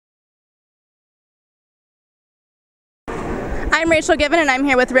I'm Rachel Given, and I'm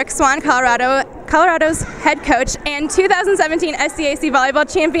here with Rick Swan, Colorado's head coach, and 2017 SCAC Volleyball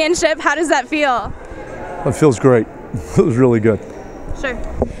Championship. How does that feel? It feels great. It was really good. Sure.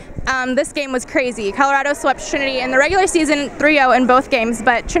 This game was crazy. Colorado swept Trinity in the regular season 3-0 in both games,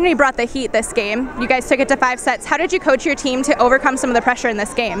 but Trinity brought the heat this game. You guys took it to 5 sets. How did you coach your team to overcome some of the pressure in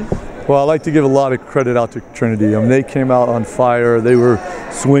this game? Well, I like to give a lot of credit out to Trinity. I mean, they came out on fire. They were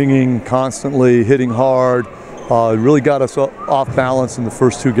swinging constantly, hitting hard. Really got us off balance in the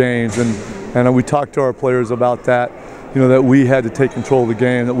first 2 games, and we talked to our players about that. You know, that we had to take control of the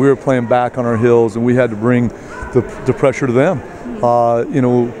game, that we were playing back on our heels, and we had to bring the pressure to them. You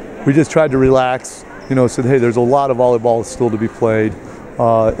know, we just tried to relax. You know, said, hey, there's a lot of volleyball still to be played,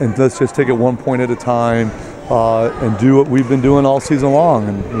 and let's just take it 1 point at a time and do what we've been doing all season long,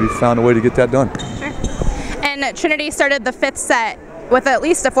 and we found a way to get that done. Sure. And Trinity started the 5th set with at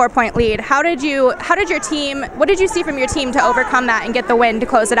least a 4-point lead. What did you see from your team to overcome that and get the win to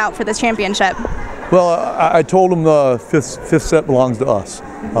close it out for this championship? Well, I told them the fifth set belongs to us.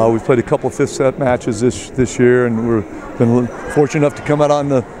 We've played a couple of 5th set matches this year, and we've been fortunate enough to come out on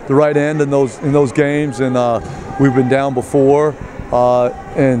the right end in those games, and we've been down before,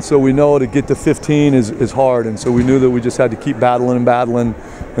 and so we know to get to 15 is hard, and so we knew that we just had to keep battling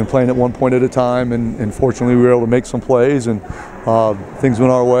and playing it 1 point at a time, and fortunately we were able to make some plays, and things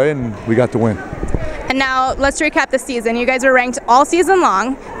went our way, and we got the win. And now let's recap the season. You guys were ranked all season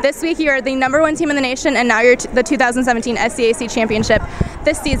long. This week you're the #1 team in the nation, and now you're the 2017 SCAC Championship.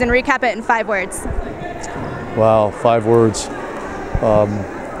 This season, recap it in 5 words. Wow, 5 words.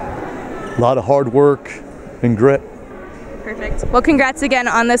 A lot of hard work and grit. Perfect. Well, congrats again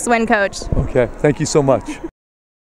on this win, Coach. Okay, thank you so much.